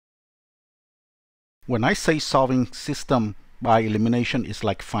When I say solving system by elimination is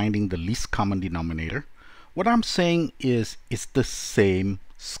like finding the least common denominator, what I'm saying is it's the same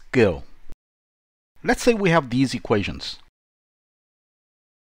skill. Let's say we have these equations.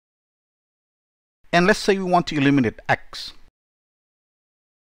 And let's say we want to eliminate x.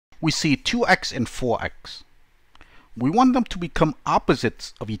 We see 2x and 4x. We want them to become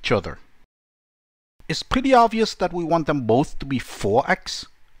opposites of each other. It's pretty obvious that we want them both to be 4x,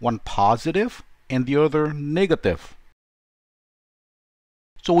 one positive and the other negative.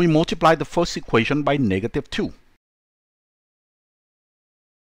 So we multiply the first equation by -2.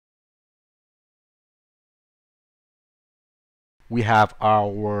 We have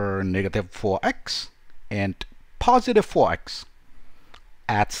our -4x and positive 4x.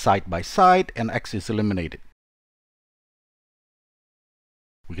 Add side by side and x is eliminated.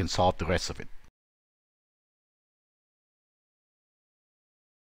 We can solve the rest of it.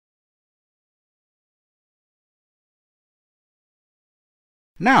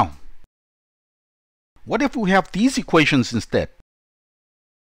 Now, what if we have these equations instead?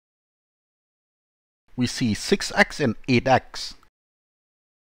 We see 6x and 8x.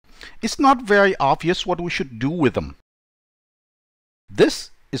 It's not very obvious what we should do with them. This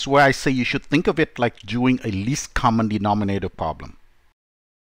is where I say you should think of it like doing a least common denominator problem.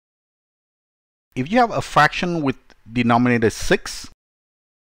 If you have a fraction with denominator 6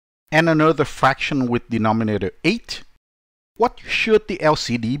 and another fraction with denominator 8, what should the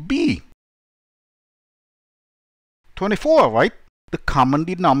LCD be? 24, right? The common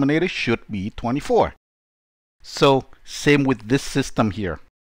denominator should be 24. So, same with this system here.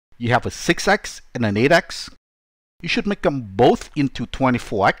 You have a 6x and an 8x. You should make them both into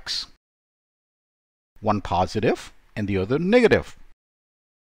 24x. One positive and the other negative.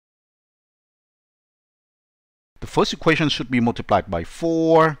 The first equation should be multiplied by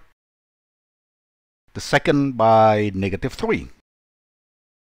 4. The second by -3.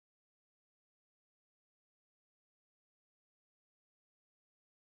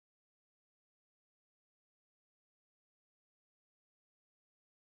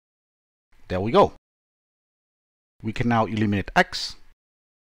 There we go. We can now eliminate x.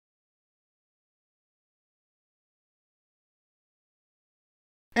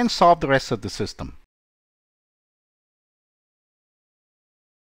 And solve the rest of the system.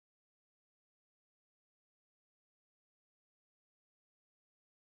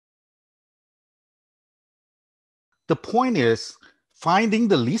 The point is, finding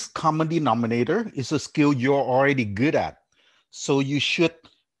the least common denominator is a skill you're already good at. So you should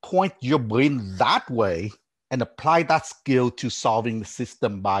point your brain that way and apply that skill to solving the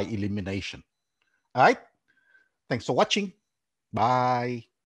system by elimination. All right? Thanks for watching. Bye.